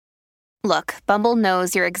Look, Bumble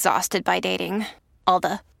knows you're exhausted by dating. All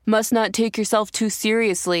the must not take yourself too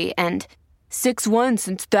seriously and 6'1"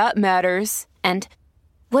 since that matters. And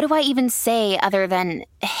what do I even say other than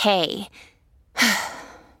hey?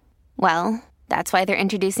 Well, that's why they're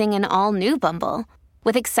introducing an all-new Bumble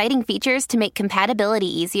with exciting features to make compatibility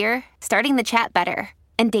easier, starting the chat better,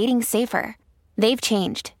 and dating safer. They've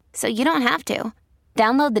changed, so you don't have to.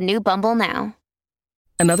 Download the new Bumble now.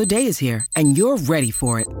 Another day is here, and you're ready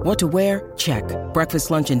for it. What to wear? Check.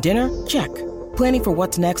 Breakfast, lunch, and dinner? Check. Planning for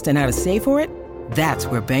what's next and how to save for it? That's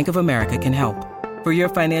where Bank of America can help. For your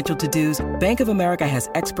financial to-dos, Bank of America has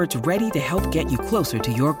experts ready to help get you closer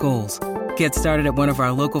to your goals. Get started at one of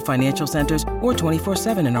our local financial centers or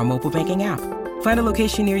 24/7 in our mobile banking app. Find a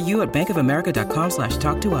location near you at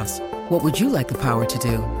bankofamerica.com/talktous. What would you like the power to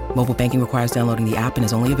do? Mobile banking requires downloading the app and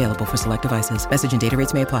is only available for select devices. Message and data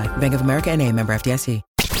rates may apply. Bank of America N.A., member FDIC.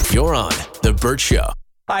 You're on The Burt Show.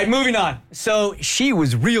 All right, moving on. So she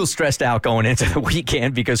was real stressed out going into the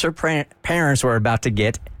weekend because her parents were about to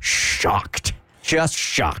get shocked. Just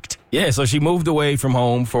shocked. Yeah, so she moved away from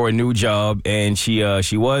home for a new job, and she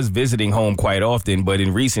was visiting home quite often, but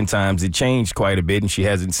in recent times it changed quite a bit, and she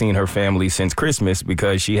hasn't seen her family since Christmas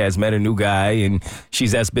because she has met a new guy, and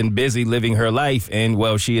she's just been busy living her life, and,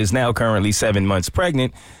 well, she is now currently 7 months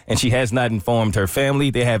pregnant, and she has not informed her family.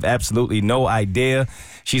 They have absolutely no idea.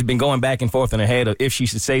 She's been going back and forth in her head of if she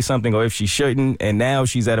should say something or if she shouldn't, and now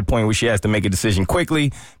she's at a point where she has to make a decision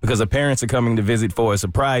quickly because her parents are coming to visit for a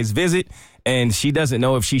surprise visit, and she doesn't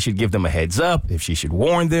know if she should give them a heads up, if she should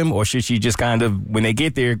warn them, or should she just kind of, when they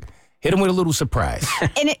get there, hit them with a little surprise.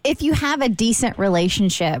 And if you have a decent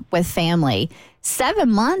relationship with family,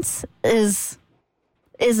 7 months is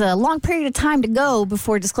a long period of time to go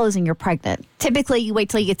before disclosing you're pregnant. Typically, you wait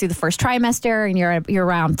till you get through the first trimester, and you're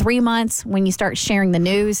around 3 months when you start sharing the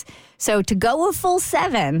news. So to go a full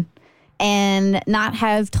 7 and not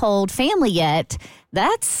have told family yet,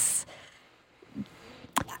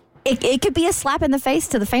 It could be a slap in the face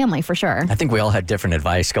to the family, for sure. I think we all had different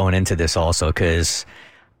advice going into this also, because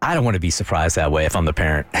I don't want to be surprised that way if I'm the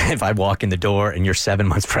parent. If I walk in the door and you're 7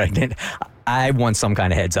 months pregnant, I want some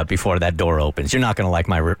kind of heads up before that door opens. You're not going to like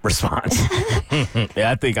my response.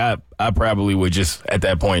 Yeah, I think I probably would just, at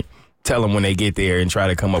that point, tell them when they get there and try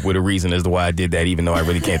to come up with a reason as to why I did that, even though I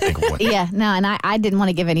really can't think of one. Yeah, no, and I didn't want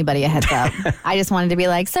to give anybody a heads up. I just wanted to be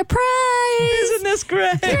like, surprise! Isn't this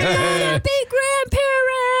great? You're gonna be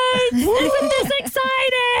grandparents! Isn't this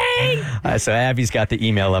exciting? So Abby's got the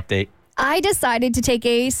email update. I decided to take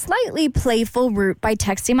a slightly playful route by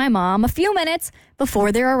texting my mom a few minutes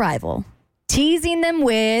before their arrival, teasing them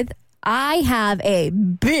with, I have a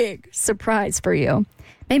big surprise for you.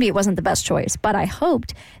 Maybe it wasn't the best choice, but I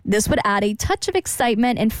hoped this would add a touch of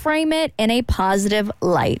excitement and frame it in a positive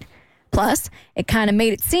light. Plus, it kind of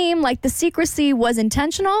made it seem like the secrecy was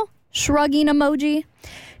intentional, shrugging emoji.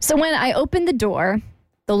 So when I opened the door,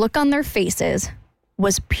 the look on their faces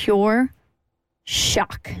was pure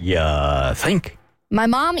shock. Yeah, think. My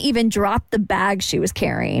mom even dropped the bag she was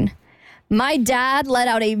carrying. My dad let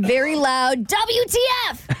out a very loud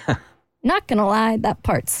WTF! Not gonna lie, that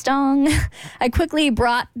part stung. I quickly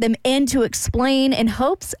brought them in to explain in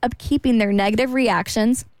hopes of keeping their negative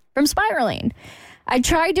reactions from spiraling. I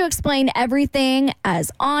tried to explain everything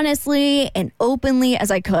as honestly and openly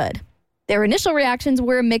as I could. Their initial reactions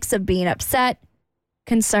were a mix of being upset,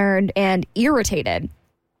 concerned, and irritated.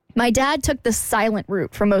 My dad took the silent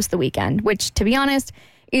route for most of the weekend, which, to be honest,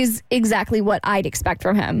 is exactly what I'd expect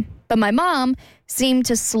from him. But my mom seemed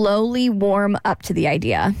to slowly warm up to the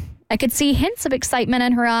idea. I could see hints of excitement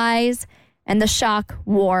in her eyes, and the shock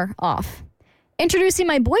wore off. Introducing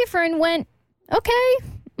my boyfriend went okay.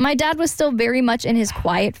 My dad was still very much in his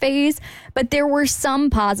quiet phase, but there were some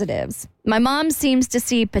positives. My mom seems to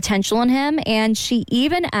see potential in him, and she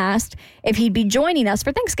even asked if he'd be joining us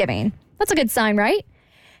for Thanksgiving. That's a good sign, right?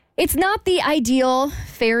 It's not the ideal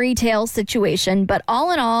fairy tale situation, but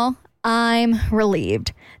all in all, I'm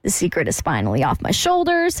relieved. The secret is finally off my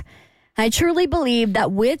shoulders. I truly believe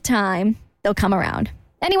that with time, they'll come around.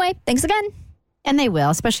 Anyway, thanks again. And they will,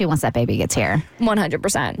 especially once that baby gets here.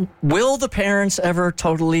 100%. Will the parents ever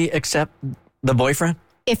totally accept the boyfriend?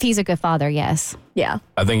 If he's a good father, yes. Yeah.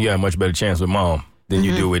 I think you have a much better chance with mom than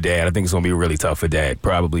you do with dad. I think it's going to be really tough for dad,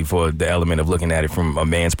 probably for the element of looking at it from a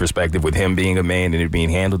man's perspective with him being a man and it being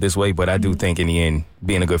handled this way. But I do think in the end,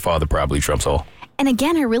 being a good father probably trumps all. And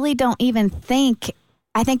again, I really don't even think,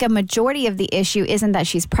 I think a majority of the issue isn't that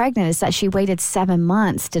she's pregnant, it's that she waited 7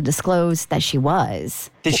 months to disclose that she was.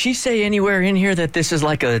 Did she say anywhere in here that this is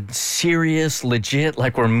like a serious, legit,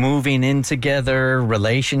 like we're moving in together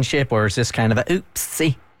relationship, or is this kind of a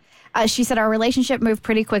oopsie? She said our relationship moved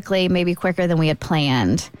pretty quickly, maybe quicker than we had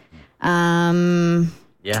planned.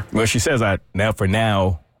 Yeah. Well, she says, I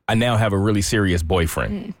now have a really serious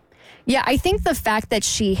boyfriend. Yeah, I think the fact that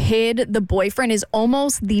she hid the boyfriend is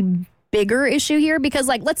almost the bigger issue here because,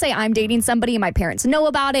 like, let's say I'm dating somebody and my parents know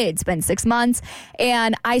about it. It's been 6 months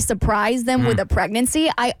and I surprise them with a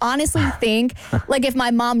pregnancy. I honestly think, like, if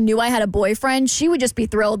my mom knew I had a boyfriend, she would just be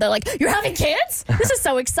thrilled. They're like, you're having kids? This is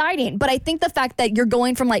so exciting. But I think the fact that you're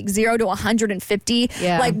going from like 0 to 150,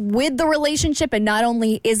 like, with the relationship, and not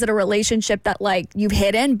only is it a relationship that, like, you've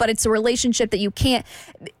hidden, but it's a relationship that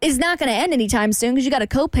is not going to end anytime soon because you got a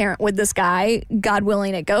co-parent with this guy. God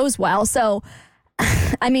willing, it goes well. So,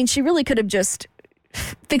 I mean, she really could have just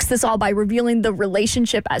fixed this all by revealing the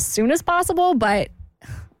relationship as soon as possible, but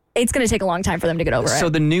it's going to take a long time for them to get over it. So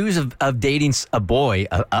the news of dating a boy,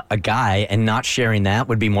 a guy, and not sharing that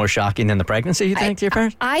would be more shocking than the pregnancy, you think, to your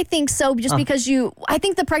parents? I think so, just because I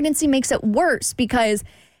think the pregnancy makes it worse because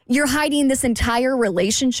you're hiding this entire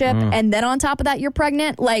relationship, and then on top of that, you're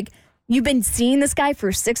pregnant. Like, you've been seeing this guy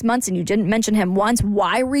for 6 months and you didn't mention him once.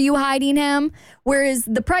 Why were you hiding him? Whereas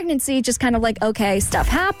the pregnancy, just kind of like, okay, stuff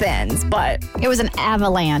happens, but It was an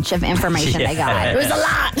avalanche of information they got. it was a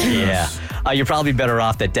lot. Yeah. You're probably better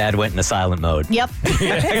off that Dad went into silent mode. Yep.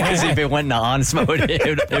 Because if it went into honest mode,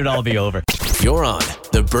 it would all be over. You're on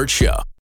The Bert Show.